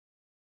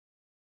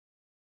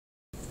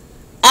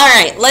All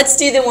right, let's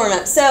do the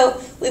warm-up.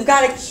 So we've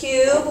got a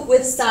cube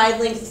with side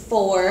length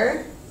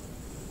 4.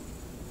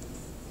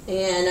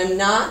 And I'm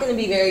not going to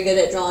be very good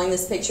at drawing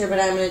this picture, but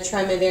I'm going to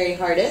try my very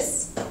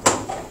hardest.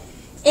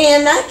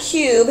 And that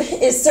cube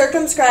is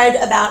circumscribed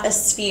about a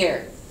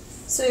sphere.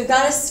 So we've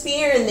got a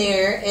sphere in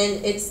there,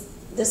 and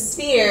the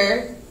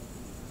sphere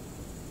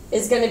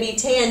is going to be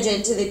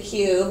tangent to the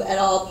cube at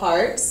all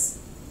parts.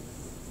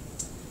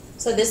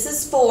 So this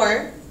is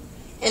 4,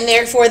 and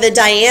therefore the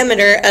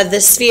diameter of the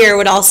sphere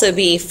would also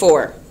be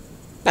 4,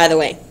 by the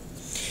way.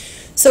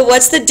 So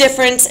what's the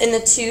difference in the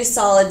two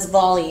solids'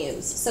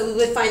 volumes? So we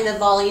would find the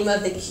volume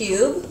of the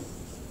cube,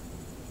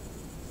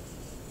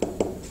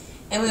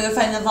 and we would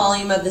find the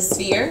volume of the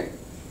sphere.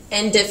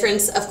 And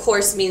difference, of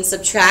course, means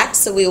subtract,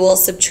 so we will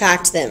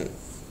subtract them.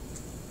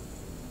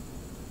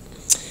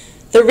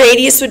 The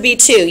radius would be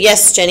 2.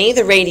 Yes, Jenny,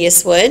 the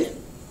radius would.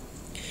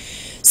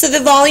 So the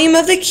volume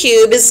of the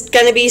cube is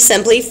going to be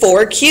simply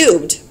 4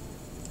 cubed.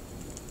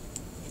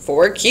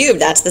 4 cubed,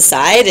 that's the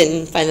side,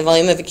 and find the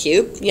volume of a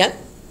cube. Yep,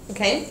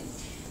 okay.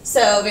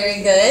 So,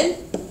 very good.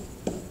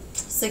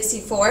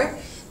 64.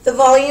 The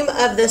volume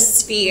of the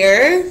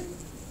sphere,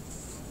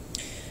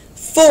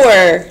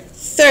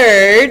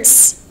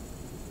 4/3,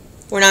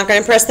 we're not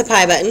going to press the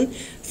pi button,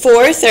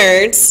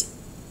 4/3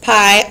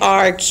 pi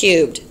r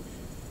cubed.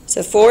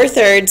 So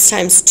 4/3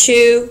 times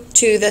 2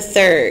 to the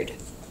third.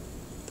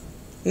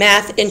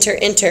 Math, enter,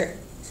 enter.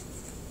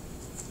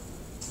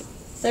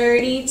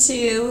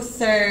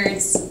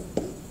 32/3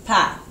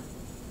 pi.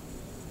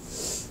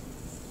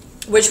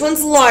 Which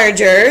one's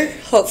larger?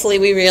 Hopefully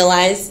we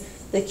realize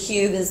the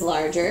cube is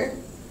larger.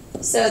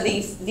 So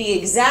the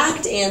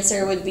exact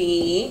answer would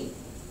be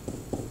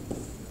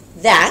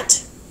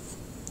that.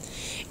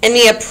 And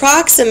the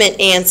approximate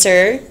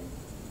answer,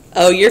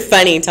 oh, you're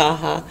funny,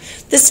 Taha.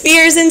 The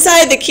sphere is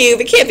inside the cube.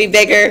 It can't be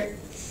bigger.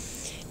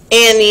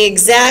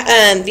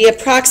 And the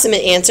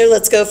approximate answer,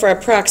 let's go for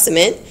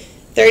approximate,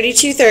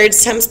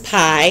 32/3 times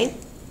pi,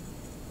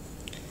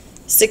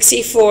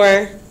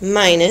 64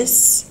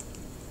 minus.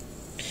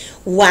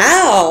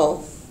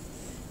 Wow!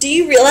 Do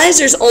you realize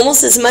there's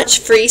almost as much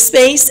free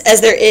space as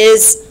there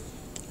is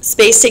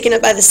space taken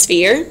up by the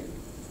sphere?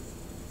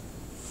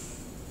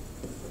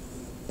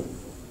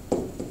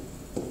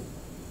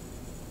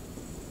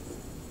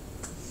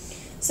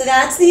 So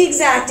that's the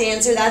exact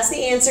answer. That's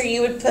the answer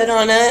you would put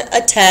on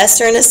a test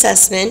or an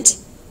assessment.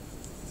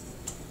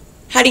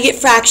 How do you get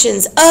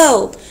fractions?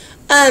 Oh,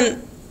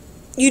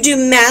 you do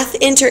math,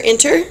 enter,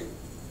 enter.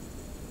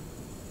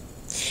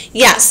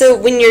 Yeah, so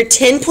when your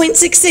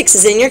 10.66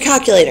 is in your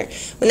calculator,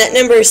 when that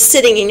number is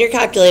sitting in your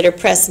calculator,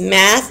 press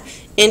math,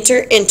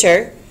 enter,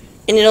 enter,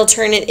 and it'll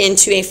turn it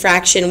into a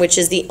fraction, which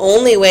is the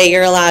only way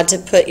you're allowed to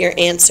put your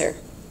answer.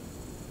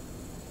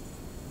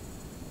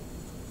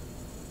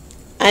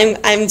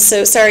 I'm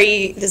so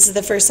sorry this is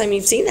the first time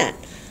you've seen that.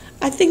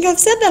 I think I've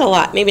said that a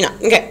lot. Maybe not.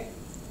 Okay.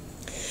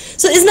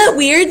 So isn't that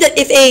weird that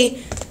if a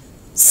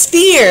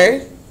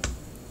sphere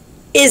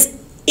is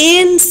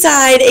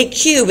inside a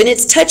cube and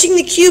it's touching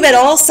the cube at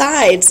all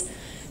sides,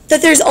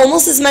 that there's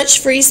almost as much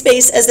free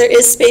space as there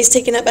is space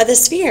taken up by the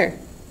sphere?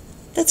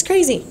 That's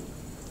crazy.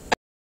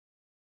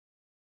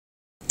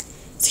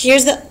 So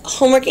here's the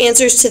homework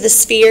answers to the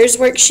spheres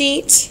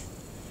worksheet.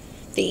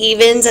 The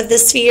evens of the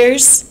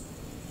spheres.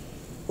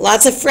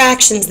 Lots of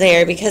fractions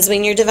there because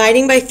when you're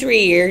dividing by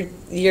 3,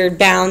 you're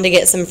bound to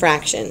get some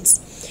fractions.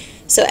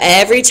 So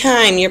every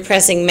time you're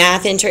pressing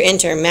math, enter,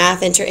 enter,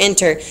 math, enter,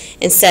 enter,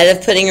 instead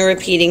of putting a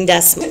repeating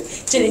decimal.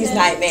 Jenny's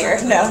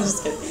nightmare. No, I'm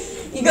just kidding.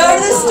 You go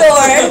to the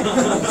store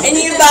and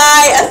you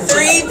buy a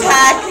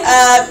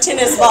 3-pack of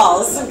tennis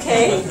balls,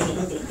 okay?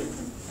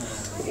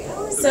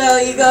 So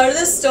you go to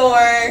the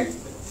store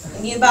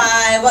and you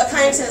buy, what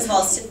kind of tennis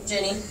balls,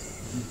 Jenny?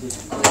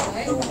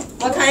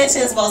 What kind of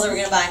tennis balls are we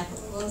going to buy?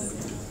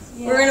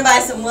 We're going to buy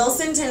some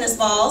Wilson tennis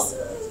balls,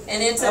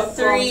 and it's a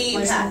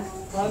 3-pack.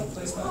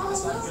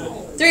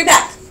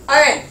 3-pack.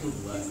 All right.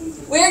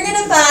 We're going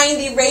to find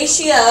the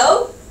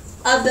ratio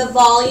of the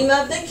volume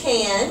of the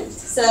can.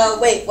 So,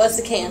 wait, what's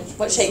the can?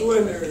 What shape?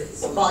 Cylinder.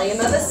 Volume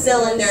of a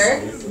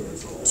cylinder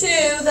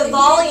to the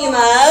volume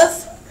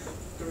of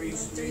 3.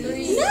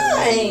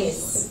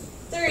 Nice.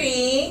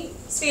 3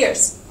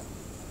 spheres.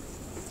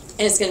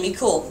 And it's going to be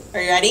cool.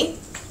 Are you ready?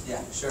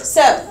 Yeah, sure.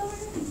 So,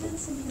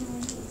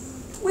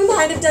 we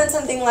might have done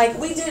something like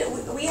we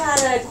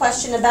had a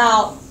question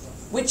about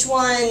which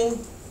one,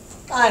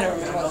 I don't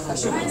remember what the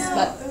question was,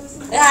 but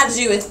it had to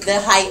do with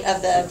the height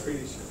of the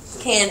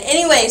can.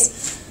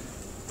 Anyways,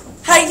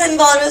 how do you find the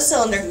volume of the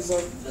cylinder?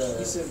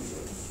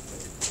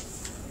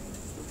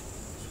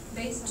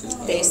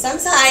 Base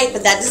times height,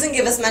 but that doesn't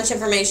give us much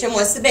information.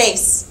 What's the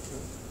base?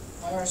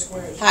 Pi r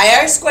squared. Pi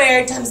r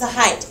squared times the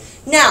height.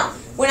 Now,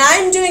 when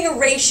I'm doing a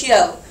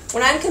ratio,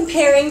 when I'm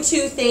comparing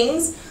two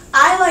things,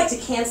 I like to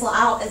cancel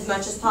out as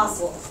much as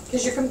possible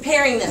because you're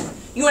comparing them.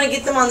 You want to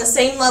get them on the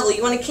same level.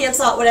 You want to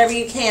cancel out whatever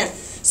you can.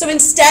 So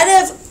instead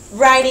of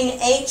writing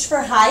h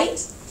for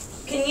height,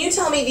 can you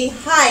tell me the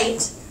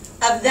height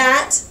of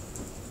that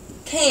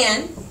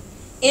can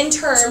in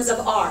terms of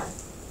r?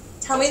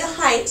 Tell me the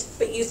height,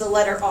 but use the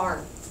letter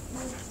R.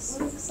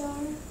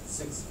 6R.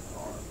 6R.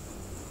 Oh.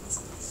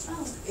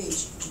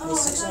 H Oh,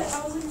 equals I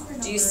 6R. was looking for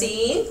Do you numbers.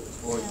 see?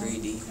 Or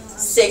 3D.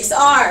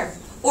 6R.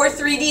 Or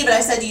 3D, but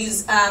I said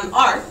use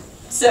R.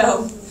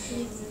 So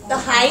the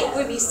height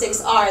would be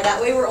 6R.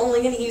 That way we're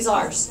only going to use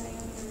R's.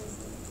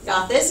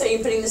 Got this? Are you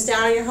putting this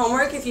down on your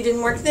homework if you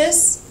didn't work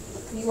this?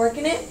 Are you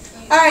working it?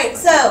 Alright,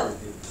 so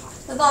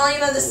the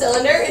volume of the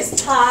cylinder is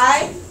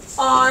pi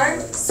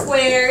r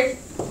squared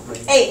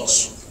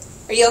h.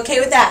 Are you okay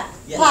with that?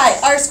 Yes. Pi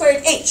r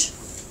squared h.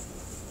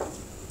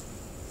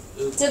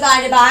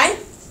 Divided by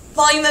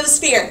volume of a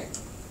sphere.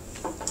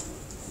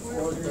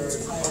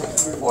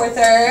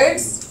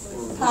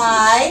 4/3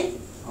 pi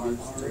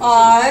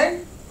r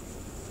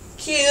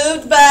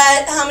cubed,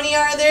 but how many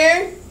are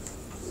there?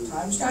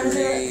 Times Trying to do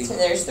 3. it. So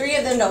there's 3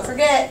 of them, don't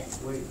forget.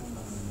 Wait.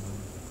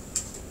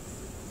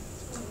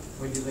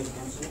 When do they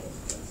cancel?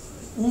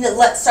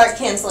 Let's start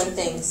canceling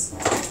things.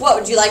 What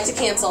would you like to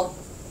cancel?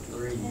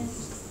 3.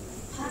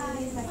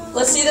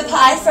 Let's do the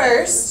pi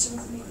first.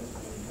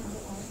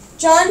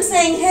 John's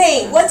saying,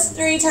 hey, what's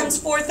 3 times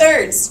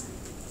 4/3?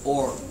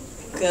 4.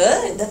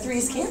 Good. The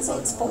 3's cancel.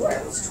 It's 4.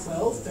 It's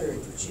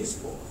 12/3, which is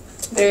 4.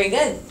 Very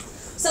good.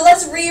 So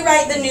let's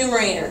rewrite the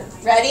numerator.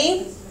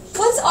 Ready?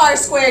 What's r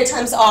squared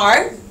times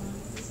r?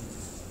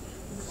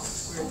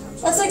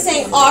 That's like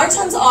saying r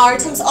times r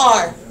times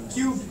r.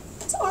 Cube.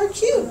 It's r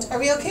cubed. Are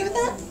we okay with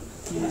that?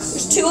 Yes.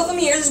 There's 2 of them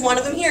here. There's 1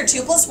 of them here.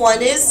 2 plus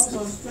 1 is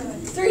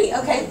 3.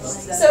 Okay.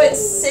 So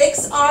it's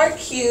 6r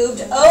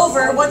cubed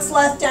over what's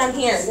left down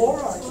here.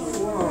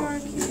 4R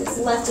cube. What's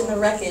left in the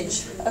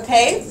wreckage.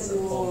 Okay?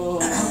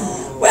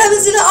 What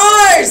happens to the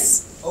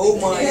r's? Oh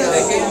my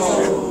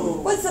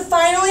god. What's the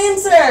final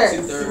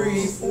answer?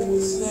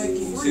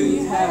 2/3.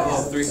 3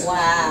 halves. 3.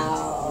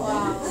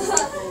 Wow.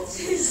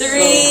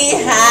 3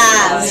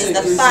 halves is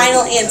the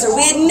final answer.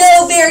 We had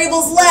no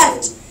variables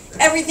left.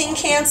 Everything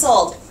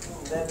canceled.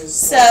 That is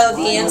So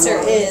the answer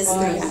is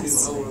 3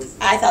 halves.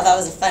 I thought that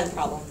was a fun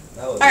problem.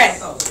 All right.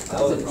 That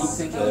was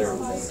better.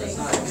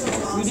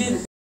 We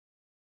did.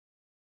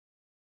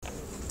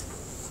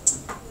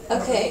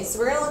 Okay, so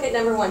we're going to look at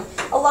number 1.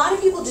 A lot of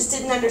people just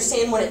didn't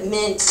understand what it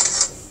meant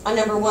on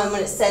number 1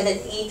 when it said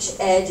that each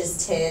edge is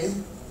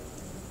 10.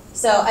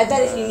 So I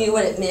bet if you knew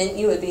what it meant,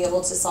 you would be able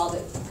to solve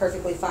it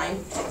perfectly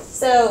fine.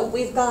 So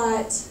we've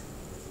got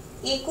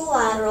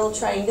equilateral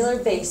triangular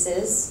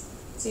bases.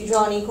 So you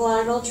draw an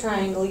equilateral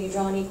triangle, you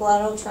draw an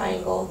equilateral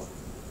triangle.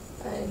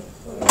 Let me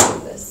do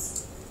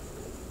this.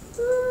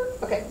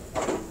 Okay.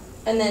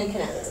 And then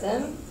connect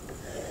them.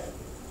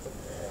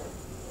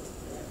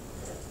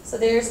 So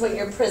there's what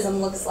your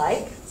prism looks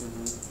like.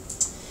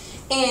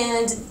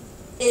 And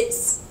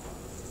it's,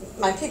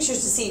 my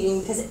picture's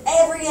deceiving because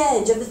every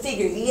edge of the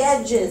figure, the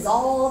edges,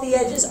 all the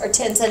edges are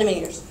 10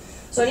 centimeters.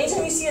 So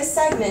anytime you see a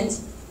segment,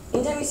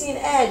 anytime you see an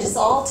edge, it's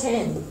all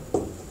 10.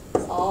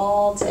 It's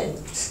all 10.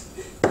 Does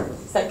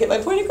that get my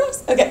point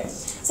across? Okay,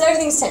 so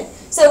everything's 10.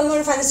 So we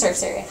want to find the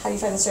surface area. How do you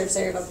find the surface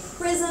area of a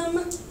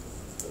prism?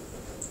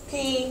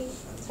 P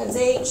times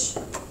H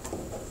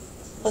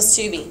plus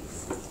 2B.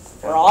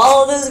 Where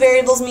all of those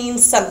variables mean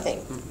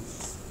something.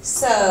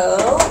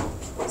 So,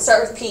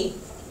 start with P.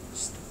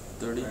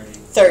 30.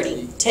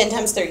 30. 10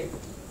 times 30.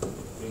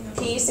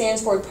 P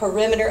stands for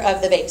perimeter of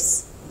the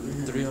base.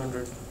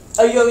 300.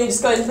 Oh, you want me to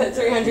just go ahead and put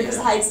 300 because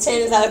the height's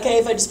 10? Is that okay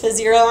if I just put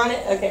 0 on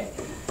it? Okay.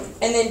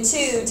 And then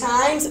 2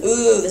 times,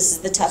 ooh, this is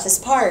the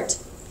toughest part.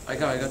 I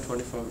got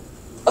 25.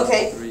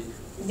 Okay. 3.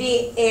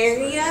 The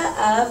area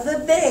of the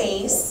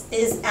base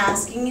is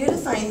asking you to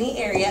find the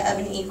area of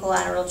an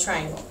equilateral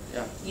triangle.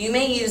 Yeah. You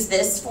may use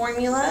this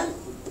formula,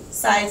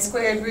 side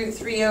squared root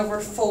 3 over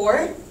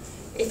 4.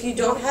 If you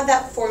don't have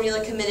that formula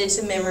committed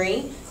to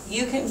memory,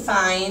 you can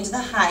find the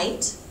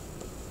height,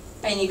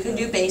 and you can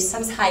do base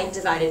times height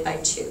divided by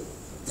 2.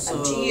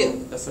 Up to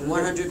you. That's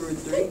 100 root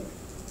 3.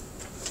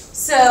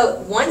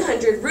 So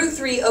 100 root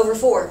 3 over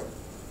 4.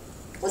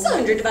 What's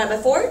 100 divided by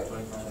 4?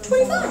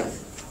 25.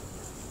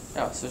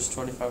 Yeah, so it's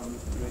 25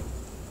 root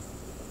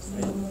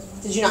 3.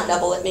 Did you not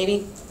double it,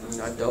 maybe?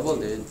 I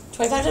doubled it.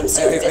 25 times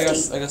 2 I is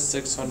 50. got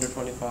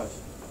 625.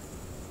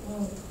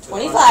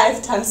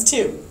 25 times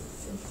 2.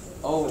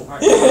 Oh.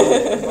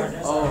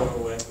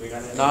 Oh.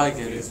 Now I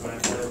get it. When I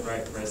put it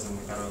right prism,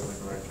 we thought it was like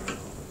a rectangle.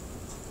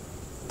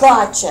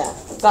 Gotcha.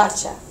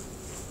 Gotcha.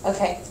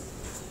 Okay.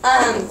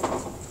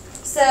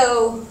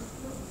 So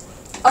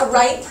a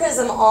right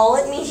prism, all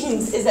it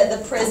means is that the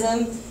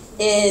prism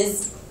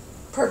is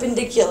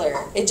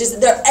perpendicular. It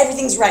just,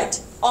 everything's right.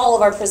 All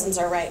of our prisms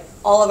are right.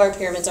 All of our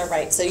pyramids are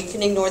right. So you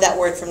can ignore that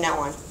word from now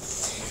on.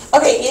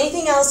 Okay,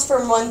 anything else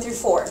from 1 through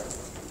 4?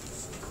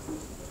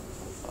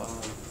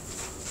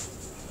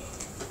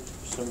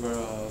 Number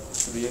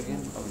 3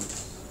 again? You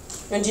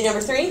want to do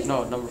number 3?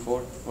 No, number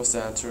 4. What's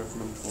the answer of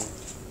number 4?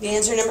 The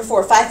answer number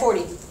 4,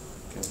 540. Okay.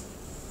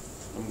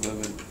 I'm good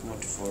with 1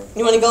 to 4.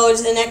 You want to go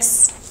to the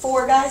next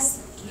 4, guys?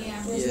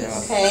 Yeah. Yeah.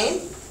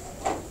 Okay.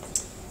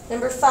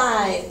 Number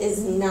 5 is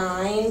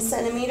 9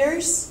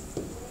 centimeters,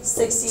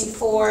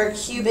 64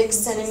 cubic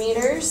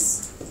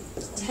centimeters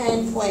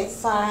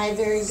 10.5,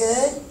 very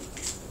good.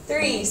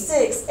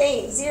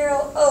 3680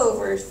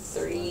 over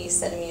 3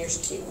 centimeters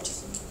cubed.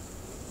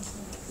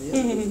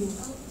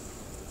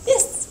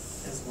 Yes.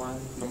 It's 1,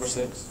 Number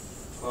 6.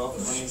 12,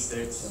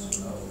 26,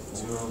 2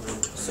 over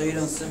 3. So you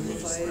don't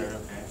simplify it? Squared,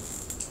 okay.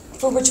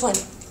 For which one?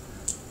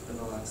 For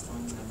the last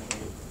one, number 8.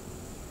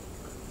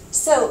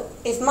 So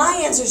if my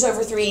answer's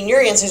over 3 and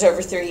your answer's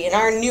over 3 and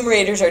our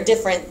numerators are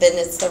different, then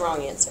it's the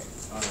wrong answer.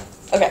 Okay.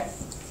 Okay.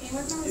 Can you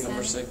work on the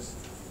Number seven? 6.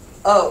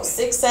 Oh,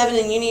 6, 7,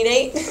 and you need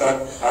 8?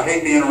 I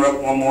hate to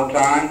interrupt one more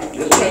time.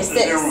 This Okay, is Mr.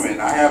 6. Zimmerman.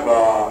 I have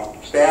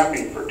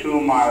staffing for 2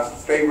 of my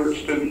favorite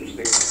students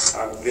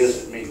that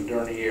visit me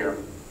during the year.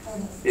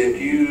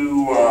 If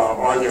you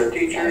are their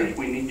teachers,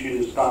 we need you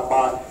to stop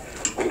by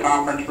the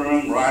conference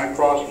room right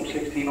across from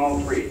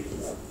 1603.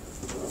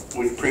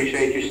 We'd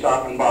appreciate you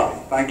stopping by.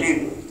 Thank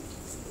you.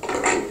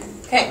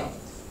 Okay.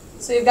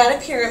 So we've got a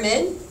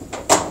pyramid.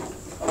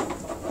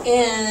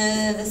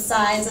 And the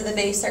sides of the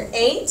base are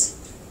 8.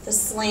 The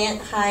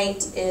slant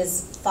height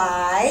is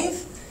 5.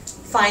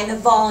 Find the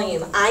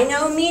volume. I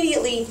know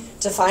immediately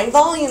to find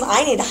volume,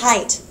 I need a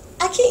height.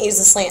 I can't use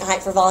the slant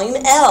height for volume.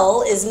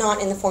 L is not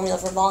in the formula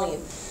for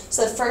volume.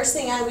 So the first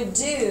thing I would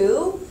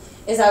do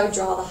is I would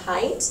draw the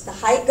height. The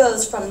height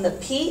goes from the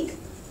peak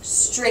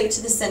straight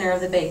to the center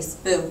of the base.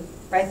 Boom,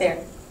 right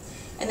there.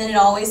 And then it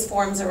always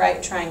forms a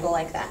right triangle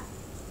like that.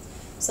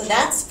 So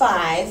that's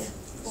 5.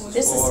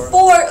 This is 4.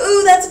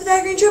 Ooh, that's a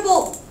Pythagorean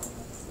triple.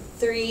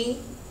 3,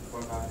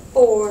 4, 5.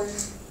 4,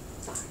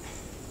 5.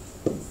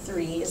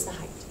 3 is the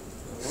height.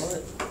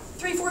 What?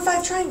 3, 4,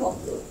 5 triangle.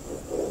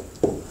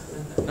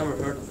 Never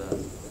heard of that.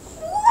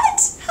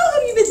 What? How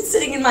have you been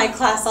sitting in my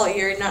class all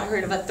year and not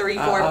heard of a 3,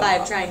 4,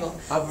 5 triangle?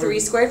 I've 3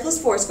 heard- squared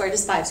plus 4 squared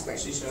is 5 squared.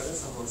 She showed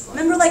us a whole slide.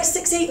 Remember like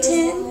 6, 8,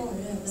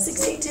 10?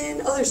 6, 8,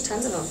 10? Oh, there's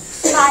tons of them.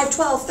 5,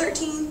 12,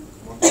 13,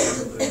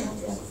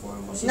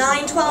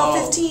 9,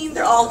 12, 15.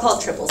 They're all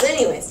called triples.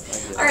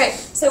 Anyways. All right,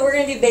 so we're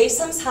going to do base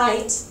times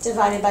height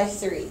divided by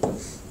 3.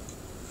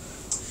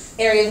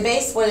 Area of the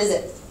base, what is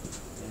it?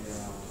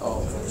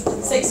 Oh.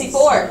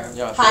 64.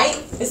 Yeah. Height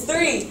is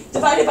 3.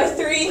 Divided by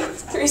 3.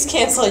 3's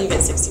cancel, you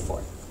get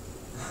 64.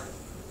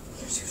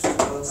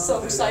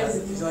 So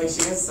excited. Like, she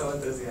gets so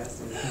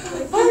enthusiastic. I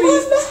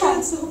love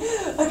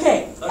math.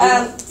 Okay,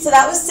 so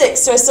that was 6.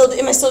 So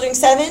am I still doing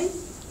 7?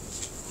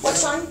 What,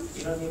 Sean?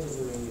 You don't need to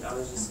do it. I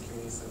was just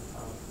curious of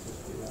how to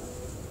do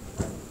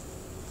that.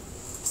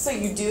 So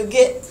you do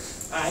get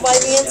why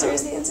the answer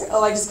is the answer?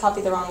 Oh, I just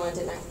copied the wrong one,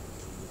 didn't I?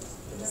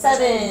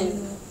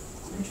 7.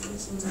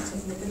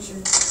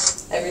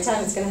 Every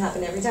time, it's going to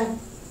happen every time.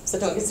 So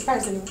don't get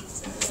surprised anymore.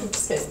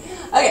 Just kidding.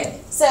 Okay,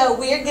 so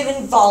we are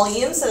given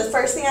volume. So the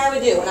first thing I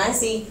would do when I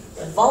see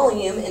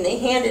volume and they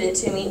handed it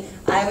to me,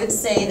 I would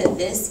say that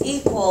this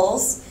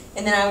equals,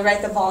 and then I would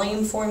write the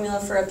volume formula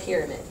for a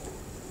pyramid.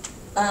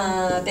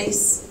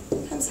 Base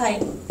times height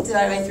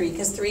divided by 3,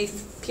 because 3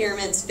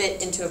 pyramids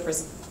fit into a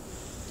prism.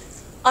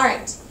 All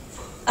right.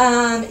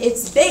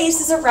 Its base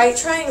is a right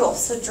triangle.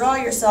 So draw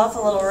yourself a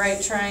little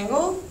right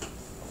triangle.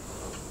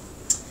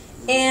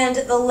 And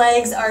the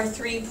legs are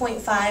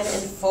 3.5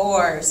 and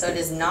 4, so it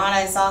is not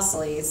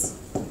isosceles.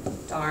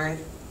 Darn.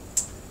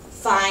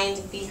 Find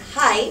the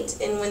height,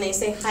 and when they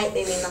say height,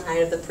 they mean the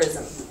height of the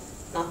prism,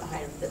 not the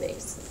height of the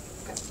base.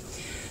 Okay.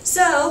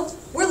 So,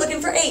 we're looking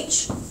for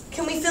H.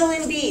 Can we fill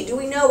in B? Do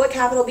we know what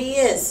capital B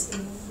is?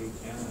 We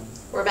can.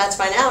 We're about to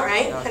find out,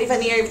 right? Yeah. How do you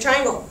find the area of a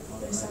triangle?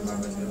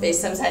 Multiply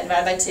Base times height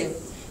divided by 2.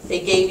 They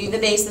gave you the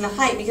base and the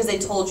height because they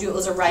told you it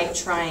was a right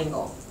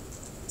triangle.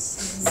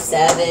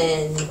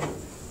 7.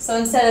 So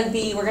instead of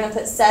B, we're going to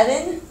put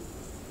 7.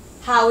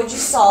 How would you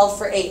solve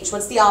for H?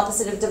 What's the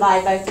opposite of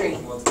divide by 3?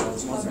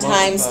 Multiply.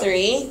 Times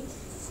 3.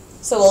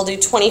 So we'll do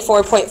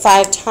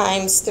 24.5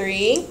 times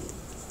 3.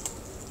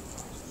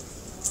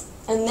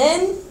 And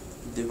then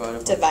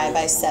divide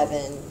by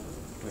 7.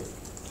 Wait.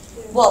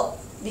 Well,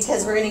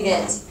 because we're going to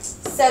get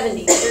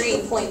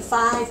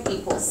 73.5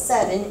 equals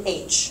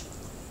 7H.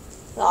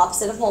 The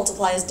opposite of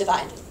multiply is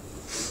divide.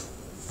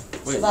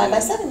 Wait, Divide by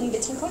 7, you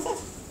get 10.5.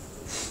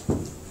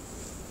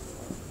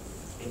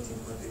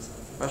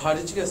 18.37. But how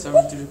did you get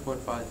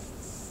 73.5?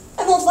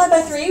 I multiplied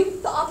by 3.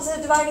 The opposite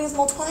of dividing is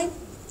multiplying.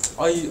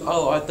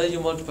 Oh, I thought you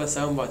multiplied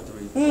 7 by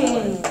 3.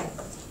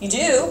 You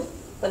do,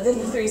 but then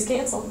the 3's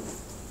cancel.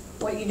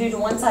 What you do to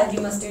one side,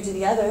 you must do to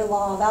the other.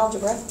 Law of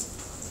algebra.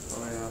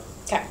 Oh, yeah.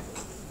 Okay.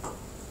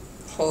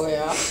 Oh,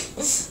 yeah.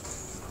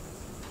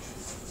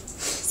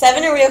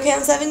 7, are we okay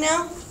on 7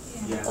 now?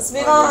 Yeah. Let's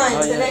move on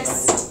Oh, to the yeah.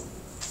 next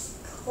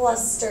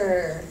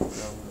cluster.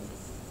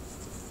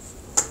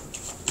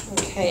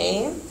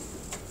 Okay.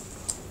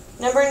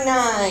 Number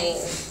 9.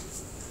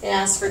 It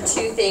asks for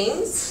 2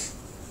 things.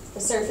 The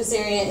surface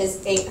area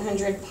is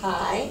 800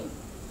 pi,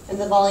 and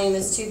the volume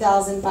is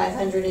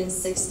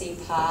 2,560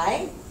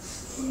 pi.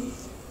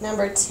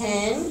 Number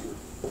 10,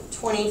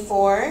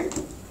 24.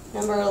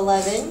 Number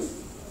 11,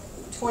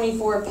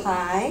 24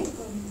 pi.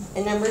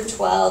 And number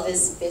 12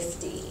 is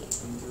 50.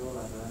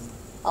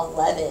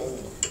 11.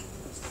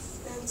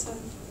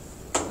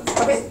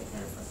 Okay.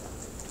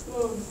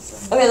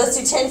 Okay, let's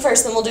do 10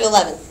 first, then we'll do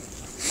 11.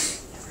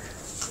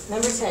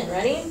 Number 10,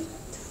 ready?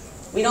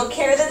 We don't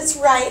care that it's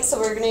right, so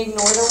we're going to ignore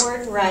the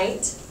word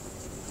right.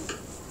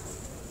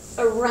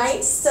 A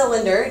right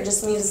cylinder,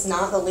 just means it's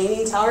not the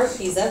Leaning Tower of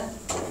Pisa.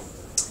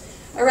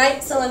 A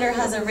right cylinder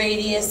has a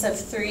radius of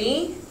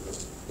 3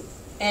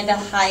 and a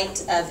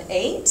height of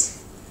 8.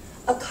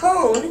 A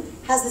cone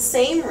has the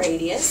same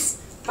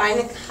radius. Find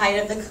the height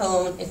of the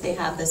cone if they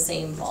have the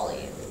same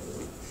volume.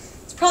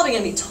 It's probably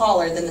going to be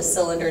taller than the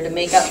cylinder to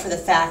make up for the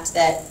fact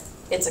that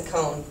it's a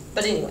cone.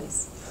 But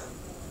anyways.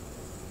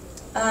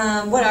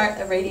 What are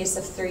a radius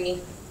of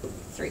 3?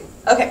 3.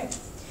 Okay.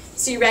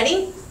 So you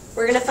ready?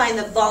 We're going to find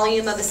the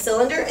volume of a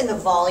cylinder and the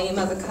volume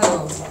of a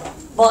cone.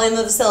 Volume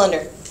of a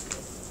cylinder.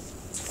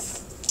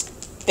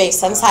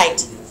 Base times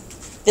height.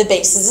 The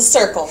base is a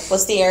circle.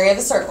 What's the area of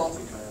a circle?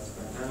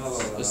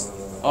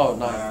 Oh,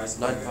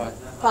 9 pi.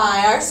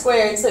 Pi r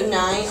squared, so 9,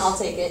 I'll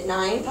take it,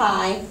 9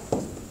 pi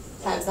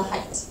times the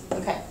height.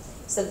 Okay,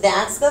 so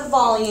that's the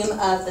volume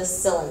of the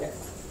cylinder.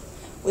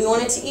 We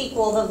want it to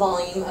equal the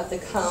volume of the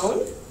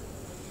cone.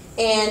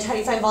 And how do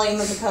you find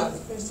volume of the cone?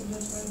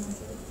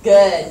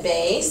 Good,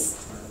 base,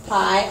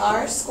 pi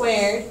r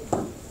squared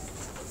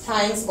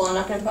times, well I'm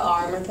not going to put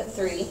r, I'm going to put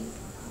 3.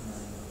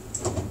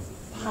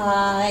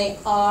 Pi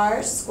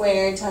r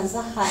squared times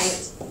the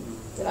height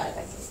divided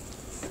by 3.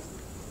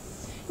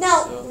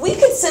 Now, we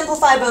could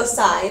simplify both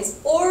sides,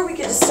 or we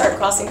could just start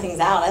crossing things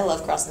out. I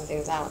love crossing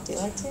things out. Do you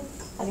like to?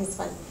 I think it's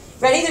fun.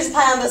 Ready? There's a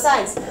pi on both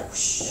sides.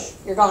 Whoosh,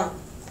 you're gone.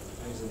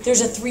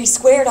 There's a 3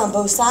 squared on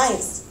both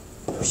sides.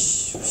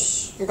 Whoosh,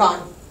 whoosh, you're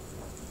gone.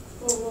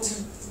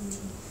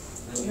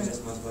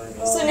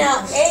 So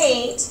now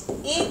 8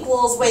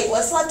 equals, wait,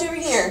 what's left over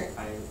here?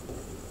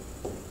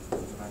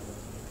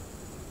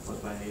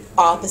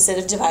 Opposite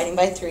of dividing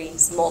by 3.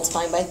 It's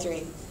multiplying by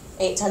 3.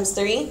 8 times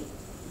 3?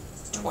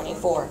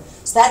 24.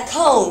 So that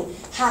cone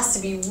has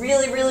to be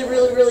really, really,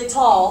 really, really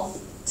tall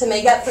to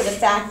make up for the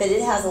fact that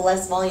it has a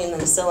less volume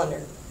than a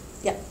cylinder.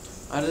 Yep.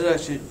 I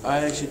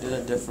actually did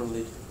it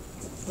differently.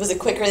 Was it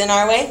quicker than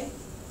our way?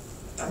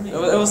 It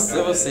was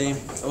the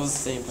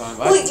same time.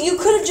 Well, you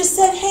could have just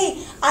said,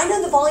 hey, I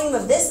know the volume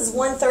of this is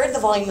 1/3 the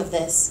volume of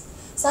this.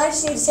 So I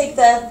just need to take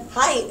the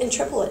height and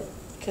triple it.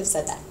 Could have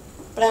said that.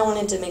 But I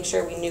wanted to make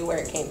sure we knew where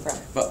it came from.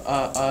 But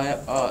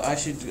I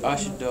should what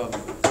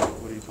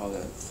do you call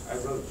that? I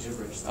wrote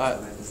gibberish.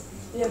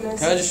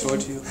 Can I just show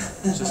it to you?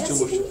 It's just too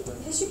much.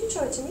 Yes, you can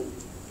show it to me.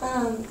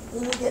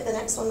 Let me get the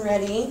next one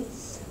ready.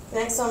 The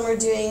next one we're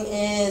doing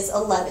is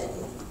 11.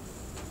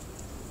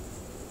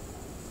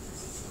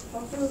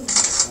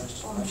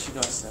 I should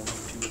not send it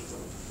to you.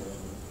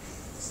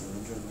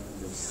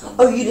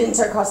 Oh, you didn't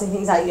start crossing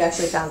things out. You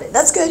actually found it.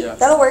 That's good. Yeah.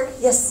 That'll work.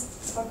 Yes.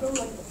 How come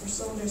like for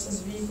cylinder says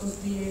V equals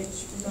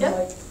VH? Because Yep.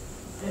 like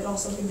it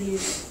also can be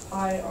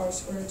pi r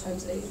squared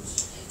times h.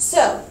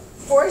 So,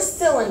 for a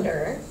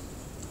cylinder,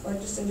 Like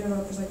just in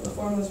general, because like the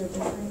formulas are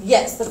different.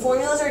 yes, the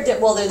formulas are,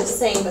 well, they're the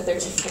same, but they're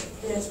different.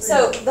 Yeah, it's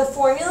So, pretty- the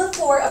formula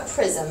for a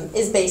prism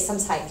is base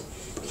times height.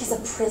 Because a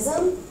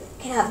prism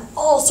can have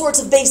all sorts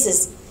of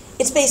bases.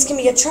 Its base can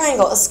be a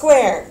triangle, a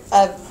square,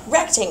 a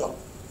rectangle.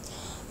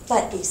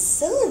 But a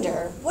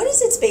cylinder, what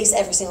is its base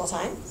every single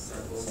time?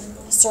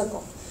 A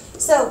circle.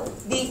 So,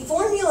 the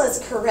formula is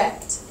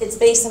correct. It's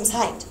base times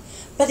height.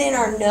 But in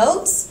our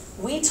notes,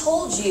 we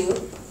told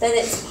you that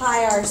it's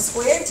pi r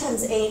squared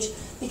times h,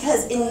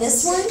 because in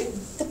this one,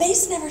 the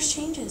base never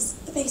changes.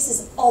 The base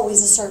is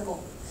always a circle.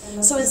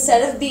 So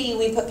instead of b,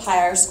 we put pi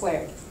r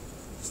squared.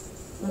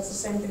 That's the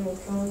same thing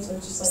with cones, so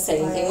it's just like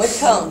Same pi thing r with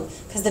squared. cone,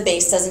 because the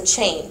base doesn't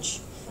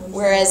change.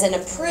 Whereas in a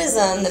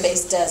prism, the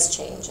base does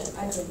change.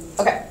 I couldn't.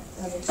 Okay,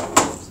 That makes sense.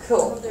 I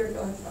cool. thought they were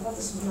going. I thought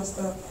this was messed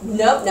up.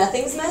 Nope,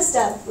 nothing's messed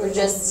up. We're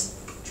just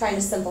trying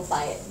to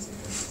simplify it.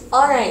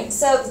 All right,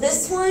 so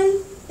this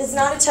one is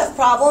not a tough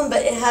problem,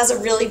 but it has a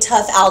really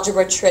tough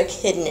algebra trick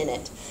hidden in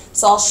it.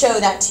 So I'll show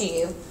that to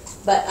you.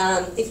 But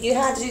if you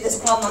had to do this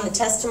problem on the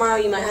test tomorrow,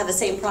 you might have the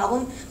same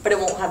problem, but it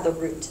won't have the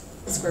root,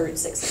 the square root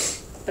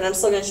 6. But I'm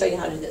still going to show you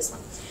how to do this one.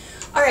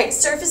 All right,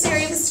 surface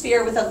area of a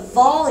sphere with a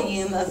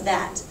volume of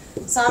that.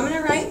 So I'm going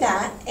to write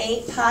that,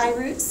 8 pi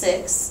root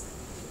 6.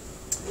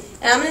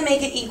 And I'm going to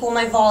make it equal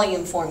my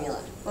volume formula.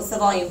 What's the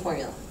volume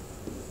formula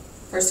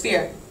for a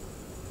sphere?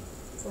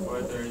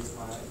 4/3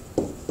 pi.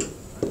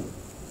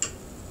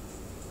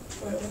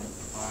 Wait,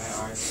 Pi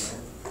r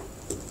squared.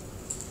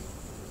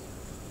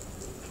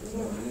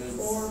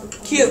 four.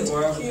 Cubed.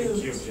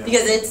 Cubed, yeah.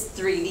 Because it's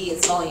 3D,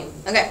 it's volume.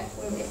 Okay.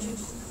 Wait, what did you?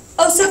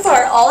 Oh, so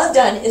far, all I've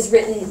done is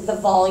written the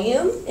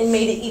volume and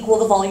made it equal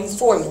the volume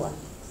formula.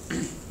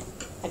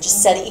 I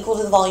just set it equal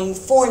to the volume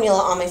formula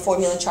on my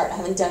formula chart. I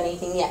haven't done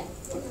anything yet.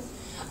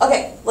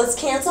 Okay, let's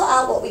cancel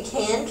out what we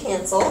can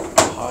cancel.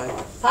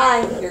 Pi.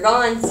 Pi, you're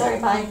gone. Sorry,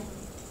 Pi.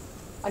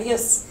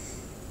 Adios.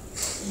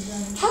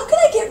 How could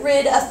I get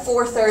rid of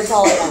 4/3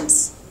 all at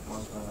once?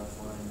 Multiply by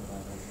 4 and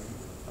divide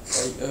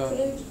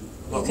by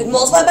 3. You could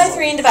multiply by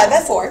 3 and divide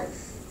by 4.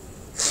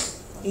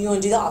 You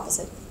want to do the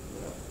opposite.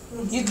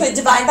 You could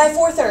divide by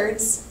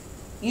 4/3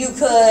 You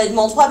could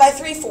multiply by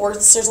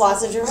 3/4. There's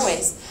lots of different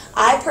ways.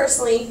 I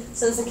personally,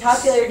 since the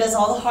calculator does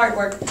all the hard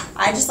work,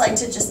 I just like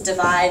to just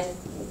divide,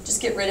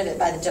 just get rid of it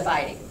by the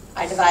dividing.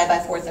 I divide by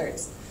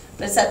 4/3.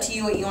 But it's up to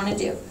you what you want to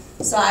do.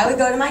 So I would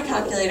go to my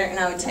calculator and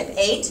I would type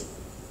 8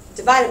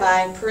 divided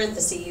by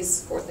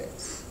parentheses 4/3.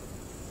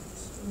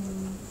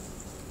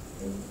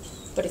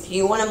 But if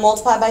you want to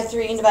multiply by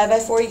 3 and divide by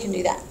 4, you can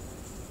do that.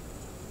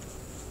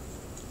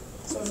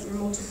 So if you're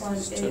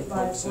multiplying 8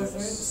 by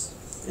 4/3.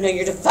 No,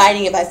 you're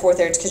dividing it by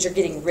 4/3 because you're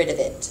getting rid of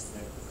it.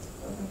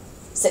 Okay.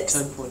 6.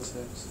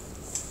 10.6.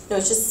 No,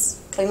 it's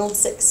just plain old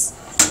 6.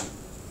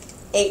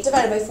 8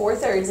 divided by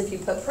 4/3, if you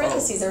put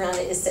parentheses around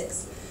it, is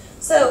 6.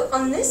 So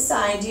on this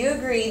side, do you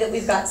agree that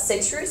we've got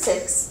 6 root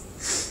 6?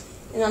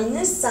 And on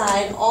this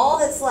side, all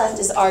that's left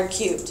is r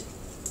cubed.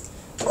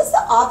 What's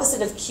the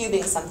opposite of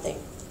cubing something?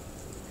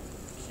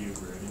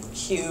 Cube rooting.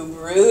 Cube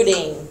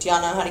rooting. Do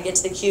y'all know how to get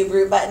to the cube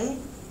root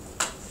button?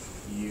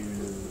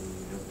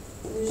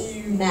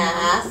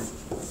 Math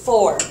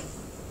 4.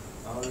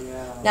 Oh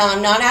yeah. Now,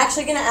 I'm not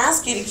actually going to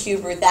ask you to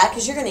cube root that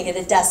because you're going to get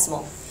a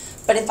decimal.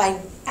 But if I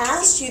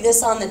asked you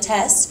this on the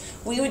test,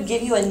 we would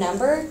give you a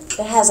number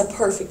that has a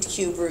perfect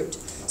cube root.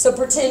 So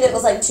pretend it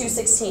was like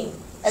 216.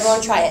 Everyone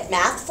try it.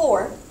 Math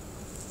 4,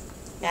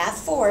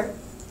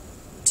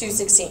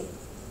 216.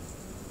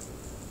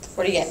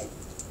 What do you get?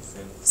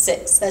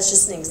 6. That's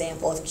just an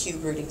example of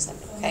cube rooting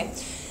something, okay?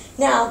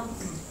 Now,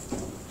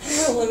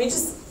 let me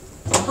just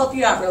help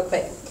you out real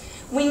quick.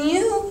 When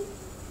you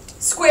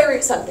square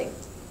root something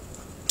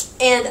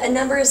and a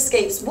number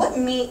escapes, what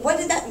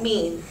did that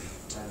mean?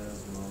 That is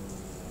normal.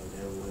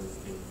 It was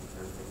a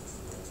perfect.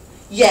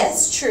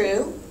 Yes,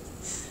 true.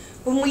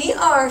 When we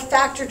are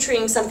factor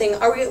treeing something,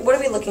 what are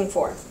we looking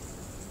for?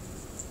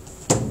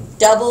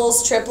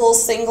 Doubles,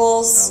 triples,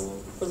 singles?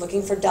 Double. We're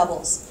looking for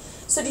doubles.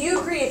 So do you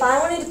agree if I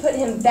wanted to put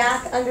him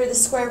back under the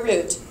square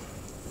root,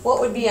 what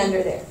would be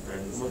under there?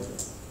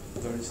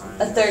 36.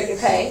 A 30,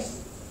 okay.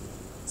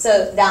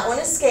 So that one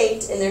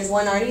escaped, and there's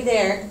one already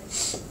there.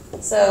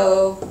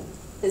 So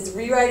is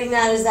rewriting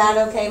that, is that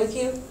okay with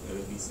you? It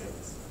would be 6.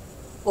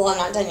 Well, I'm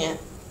not done yet.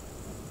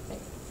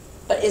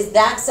 But is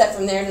that set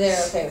from there to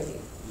there okay with you?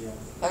 Yeah.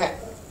 Okay.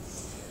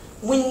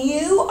 When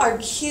you are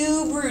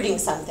cube rooting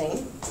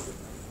something,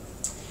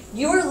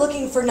 you are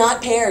looking for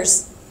not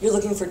pairs, you're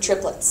looking for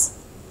triplets.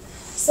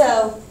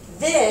 So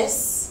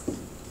this,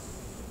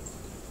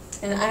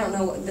 and I don't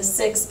know what the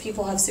 6,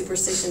 people have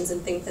superstitions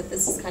and think that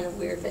this is kind of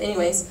weird, but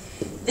anyways,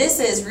 this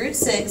is root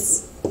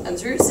 6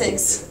 times root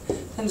 6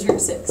 times root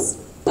 6.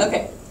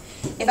 Okay.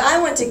 If I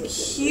want to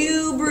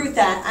cube root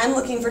that, I'm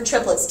looking for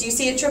triplets. Do you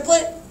see a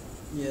triplet?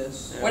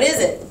 Yes. What is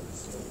it?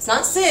 It's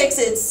not 6,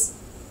 it's,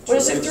 what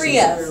is there 3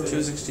 of?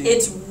 216.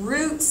 It's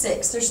root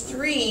 6. There's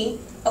 3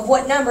 of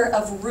what number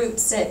of root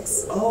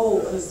 6?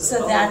 Oh.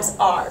 So that's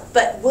R.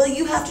 But will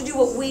you have to do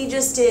what we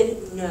just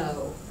did?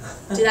 No.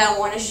 Did I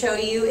want to show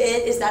you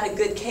it? Is that a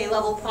good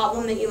K-level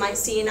problem that you might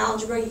see in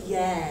algebra?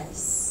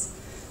 Yes.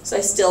 So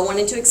I still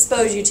wanted to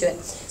expose you to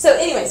it. So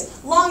anyways,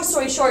 long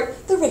story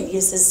short, the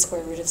radius is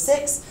square root of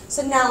 6.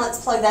 So now let's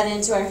plug that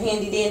into our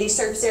handy-dandy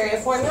surface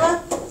area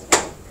formula.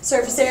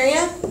 Surface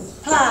area,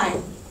 pi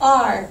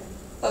r,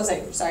 oh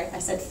sorry, I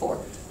said 4.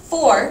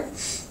 4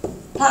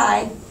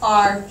 pi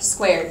r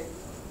squared.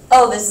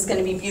 Oh, this is going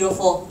to be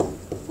beautiful.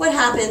 What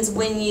happens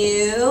when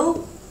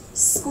you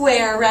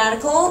square a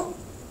radical?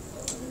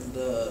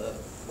 The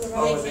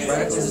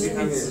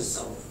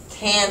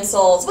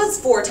Cancels. What's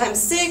 4 times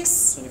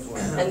 6? 24.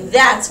 And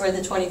that's where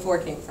the 24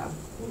 came from.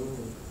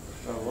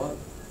 What?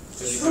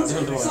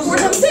 4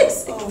 times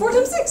 6. 4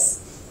 times 6.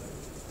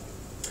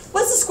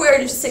 What's the square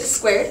root of 6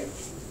 squared?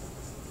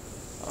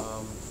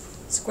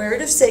 Square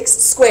root of 6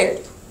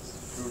 squared.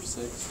 Root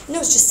 6. No,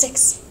 it's just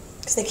 6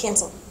 because they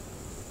cancel.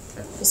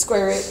 The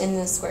square root and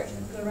the squared.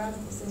 The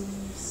radical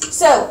things.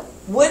 So,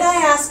 would I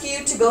ask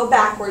you to go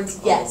backwards?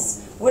 Yes.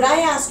 Would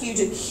I ask you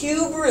to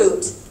cube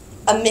root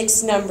a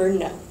mixed number?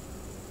 No.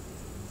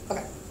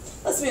 Okay.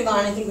 Let's move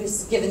on. I think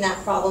we've given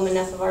that problem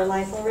enough of our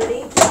life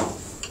already.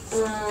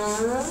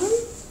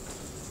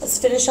 Let's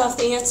finish off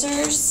the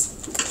answers.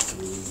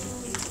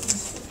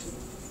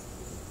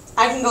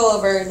 I can go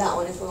over that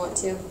one if we want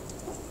to.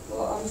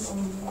 Well,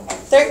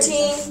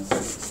 13.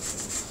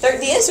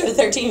 The answer to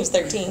 13 is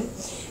 13.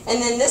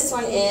 And then this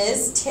one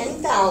is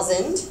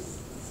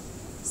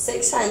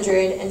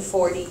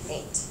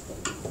 10,648.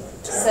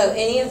 So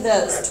any of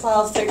those,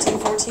 12, 13,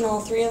 14,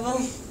 all 3 of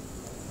them?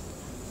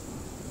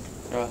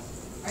 Yeah.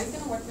 Are you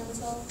going to work number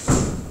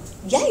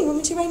 12? Yeah, you want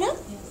me to right now?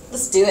 Yeah.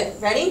 Let's do it.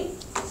 Ready?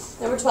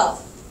 Number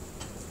 12.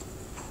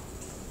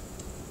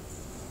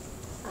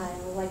 I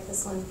like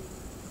this one.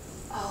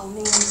 Oh,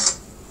 man.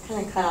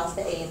 Kind of cut off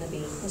the A and the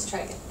B. Let's try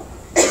again.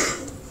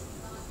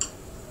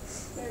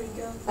 there you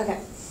go. Okay.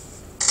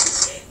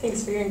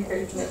 Thanks for your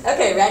encouragement.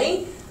 Okay,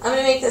 ready? I'm going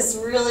to make this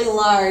really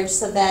large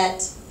so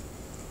that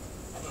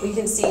we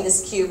can see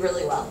this cube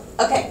really well.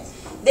 Okay,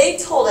 they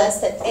told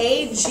us that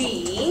AG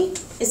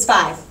is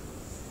 5.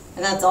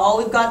 And that's all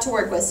we've got to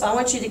work with. So I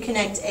want you to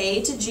connect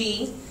A to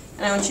G,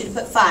 and I want you to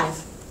put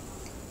 5.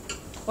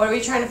 What are we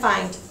trying to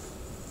find?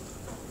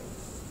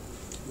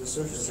 The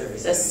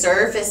surface The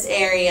surface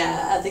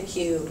area of the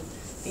cube.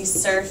 The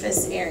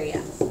surface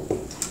area.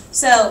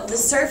 So the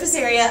surface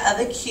area of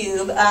a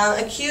cube,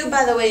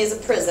 by the way, is a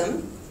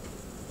prism.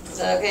 Is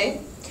that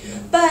okay? Yeah.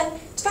 But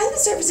to find the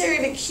surface area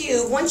of a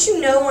cube, once you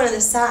know one of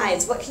the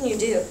sides, what can you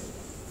do?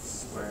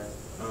 Square.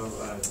 Oh,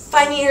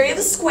 Find the area of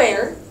a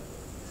square.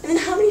 And then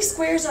how many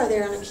squares are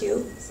there on a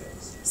cube?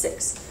 6.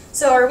 6.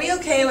 So are we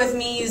okay with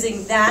me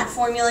using that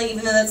formula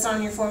even though that's not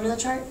on your formula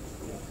chart?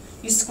 Yeah.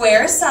 You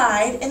square a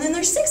side, and then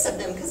there's 6 of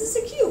them because it's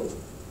a cube.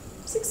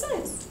 6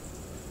 sides.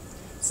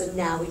 So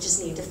now we just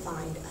need to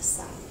find a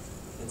side.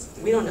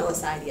 We don't know a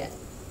side yet.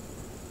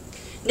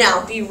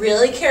 Now, be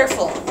really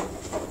careful.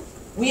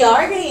 We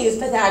are going to use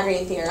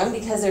Pythagorean theorem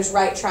because there's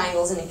right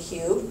triangles in a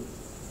cube.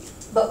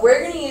 But we're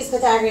going to use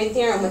Pythagorean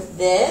theorem with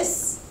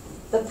this,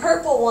 the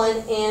purple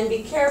one, and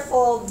be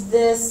careful,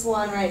 this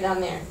one right down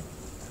there.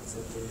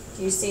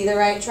 Do you see the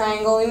right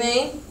triangle we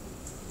made?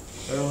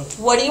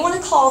 What do you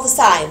want to call the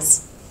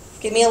sides?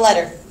 Give me a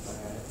letter.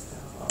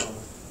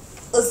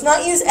 Let's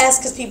not use S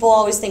because people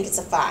always think it's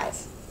a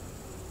 5.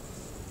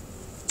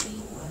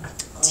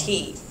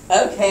 T.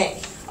 Okay.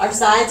 Our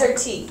sides are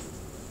T.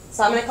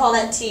 So I'm going to call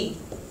that T.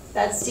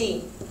 That's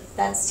T.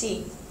 That's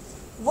T.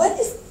 What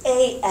is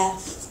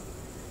AF?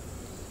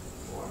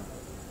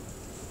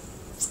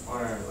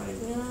 Or like.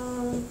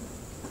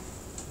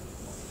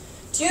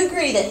 Do you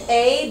agree that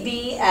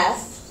ABF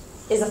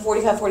is a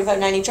 45, 45,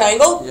 90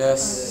 triangle?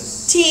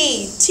 Yes.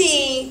 T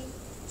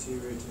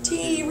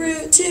T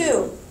root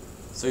 2.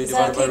 So you Is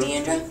that divide by okay,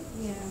 root Deandra?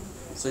 Yeah.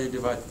 So you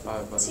divide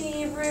 5 by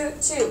T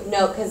root 2.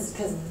 No, because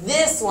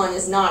this one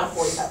is not a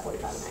 45,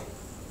 45, 90.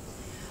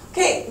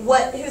 Okay,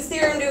 whose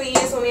theorem do we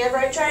use when we have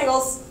right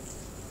triangles?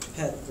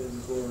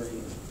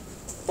 Pythagorean.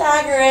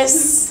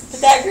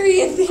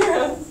 Pythagorean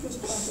theorem.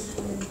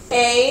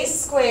 A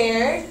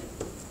squared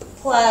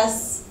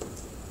plus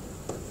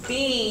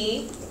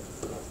B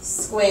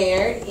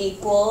squared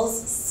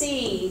equals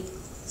C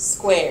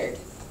squared.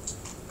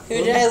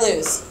 Who did I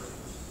lose?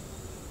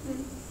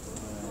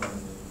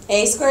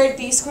 A squared,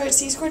 B squared,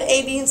 C squared,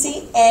 A, B, and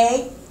C.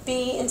 A,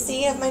 B, and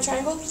C of my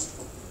triangle?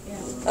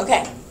 Yeah.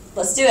 Okay,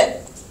 let's do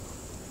it.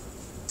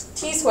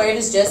 T squared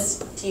is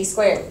just T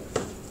squared.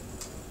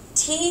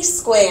 T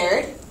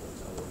squared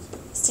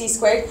is T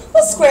squared.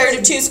 What's the square root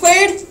of 2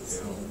 squared? 2.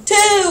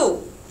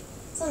 So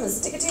I'm going to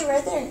stick a 2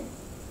 right there.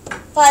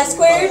 5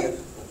 squared?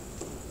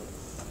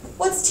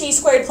 What's T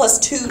squared plus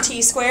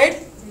 2T squared?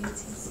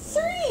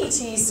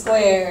 3T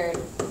squared.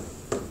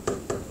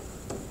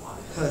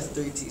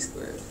 3T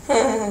squared.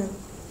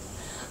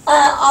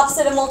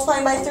 Opposite of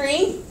multiplying by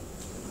 3?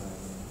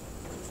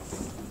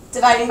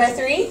 Dividing by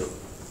 3?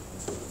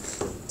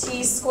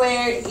 T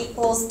squared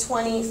equals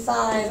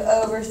 25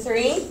 over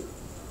 3.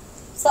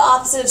 It's the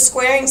opposite of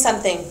squaring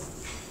something.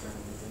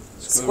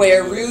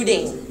 Square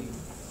rooting.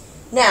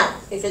 Now,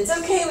 if it's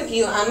okay with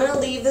you, I'm going to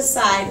leave the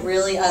side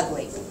really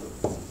ugly.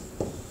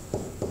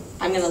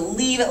 I'm going to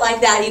leave it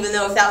like that, even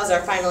though if that was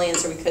our final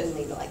answer, we couldn't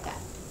leave it like that.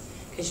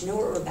 Because you know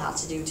what we're about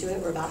to do to it?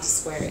 We're about to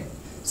square it.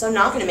 So I'm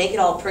not going to make it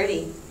all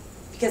pretty,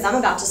 because I'm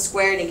about to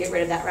square it and get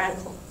rid of that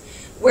radical.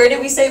 Where did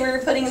we say we were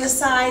putting the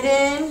side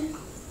in?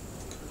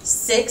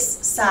 6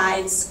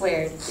 sides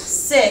squared.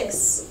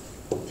 6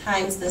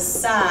 times the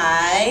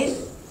side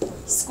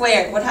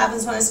squared. What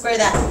happens when I square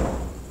that?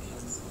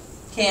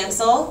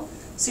 Cancel.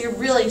 So you're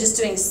really just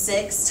doing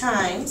 6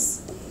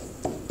 times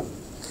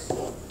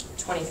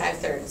 25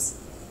 thirds.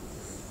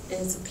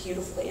 And it's a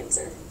beautiful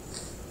answer.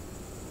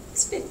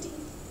 It's 50.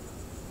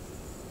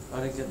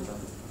 I didn't get that.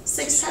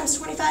 6 times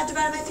 25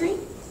 divided by 3?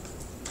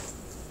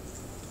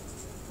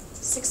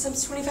 6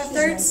 times 25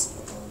 thirds?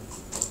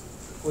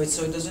 Wait,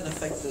 so it doesn't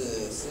affect the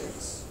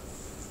 6?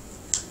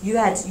 You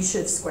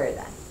should have squared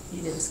that.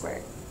 You didn't square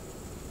it.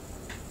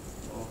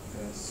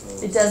 Okay,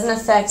 so It doesn't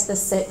affect the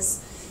 6.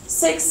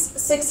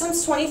 6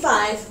 times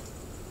 25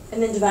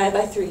 and then divided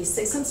by 3.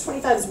 6 times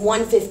 25 is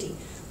 150.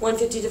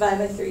 150 divided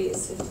by 3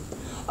 is 50.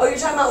 Oh, you're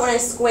talking about when I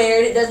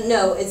squared? It doesn't.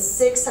 No, it's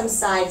 6 times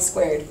side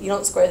squared. You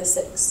don't square the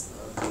 6.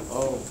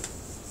 oh,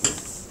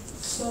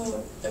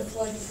 So if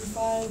you're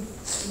 5,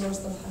 you know it's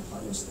the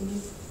hypotenuse thingy.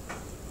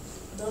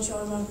 Don't you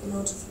automatically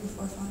know it's a 3,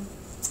 4,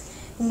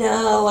 5?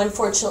 No,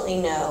 unfortunately,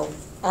 no.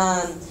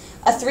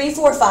 A 3,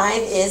 4,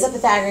 5 is a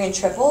Pythagorean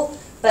triple,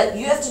 but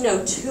you have to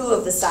know 2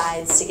 of the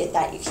sides to get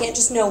that. You can't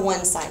just know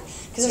one side,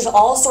 because there's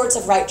all sorts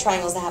of right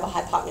triangles that have a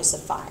hypotenuse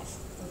of 5.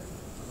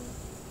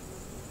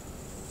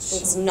 So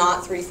it's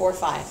not 3, 4,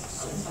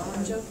 5.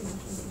 I'm joking.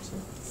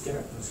 Get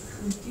it.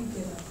 You do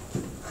get it.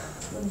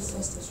 Let me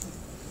assess this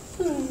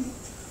one.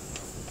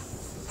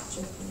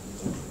 Joking.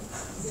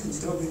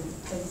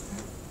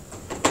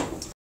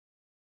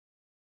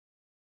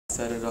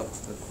 set it up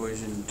the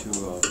equation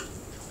to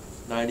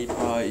 90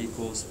 pi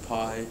equals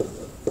pi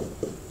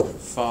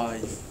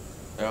 5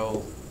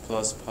 L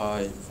plus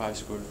pi 5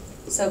 squared.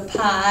 So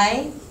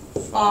pi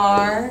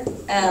r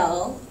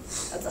L,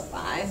 that's a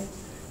 5,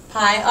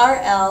 pi r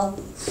L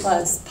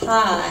plus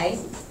pi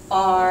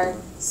r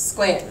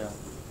squared. Yeah.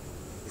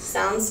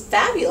 Sounds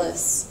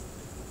fabulous.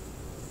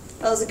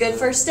 That was a good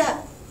first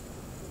step.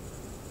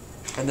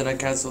 And then I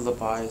cancel the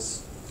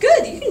pies.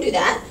 Good, you can do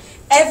that.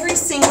 Every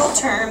single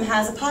term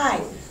has a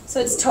pi. So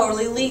it's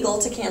totally legal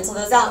to cancel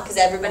those out because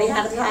everybody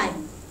had a pi.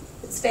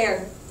 It's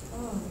fair.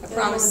 Oh, I yeah,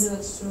 promise. wanna do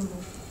that soon.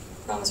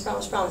 Promise,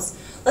 promise, promise.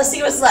 Let's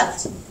see what's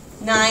left.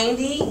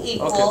 90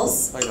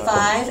 equals I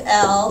got it.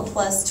 5L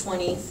plus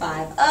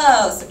 25.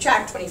 Oh,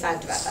 subtract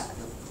 25 divide by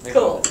 5.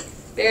 Cool.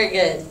 Very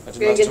good. I just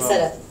Very good messed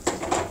setup.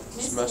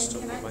 Just messed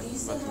up with my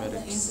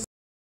mathematics.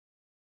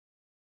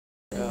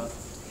 Yeah.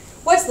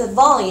 What's the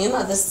volume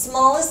of the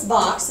smallest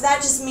box? So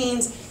that just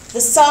means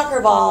the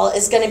soccer ball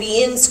is going to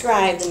be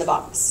inscribed in the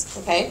box,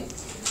 okay?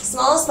 The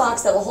smallest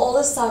box that will hold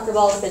a soccer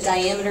ball with a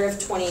diameter of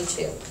 22.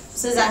 So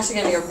this is actually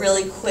going to be a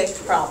really quick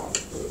problem.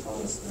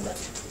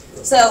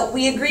 So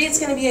we agree it's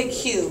going to be a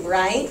cube,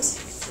 right?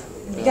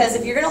 Because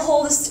if you're going to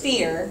hold a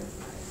sphere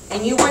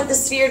and you want the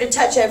sphere to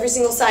touch every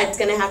single side, it's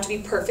going to have to be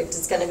perfect.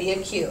 It's going to be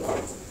a cube.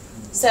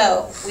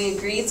 So we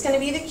agree it's going to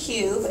be the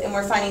cube, and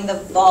we're finding the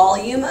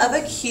volume of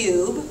a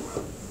cube.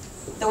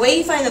 The way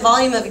you find the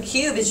volume of a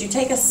cube is you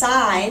take a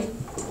side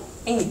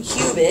and you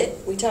cube it.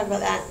 We talked about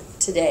that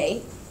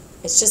today.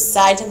 It's just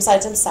side times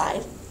side times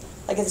side.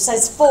 Like if the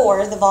side's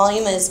 4, the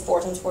volume is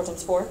 4 times 4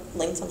 times 4.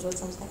 Length times width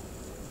times height.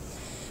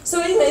 So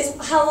anyways,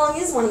 how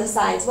long is one of the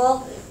sides?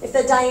 Well, if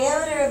the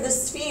diameter of the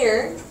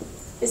sphere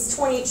is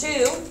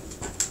 22,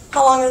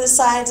 how long are the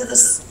sides of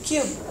this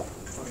cube?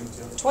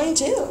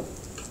 22.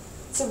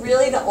 So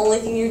really the only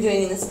thing you're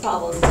doing in this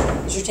problem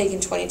is you're taking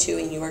 22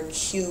 and you are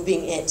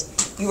cubing it.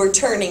 You are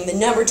turning the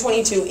number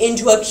 22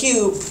 into a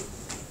cube.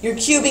 You're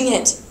cubing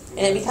it,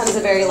 and it becomes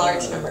a very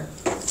large number.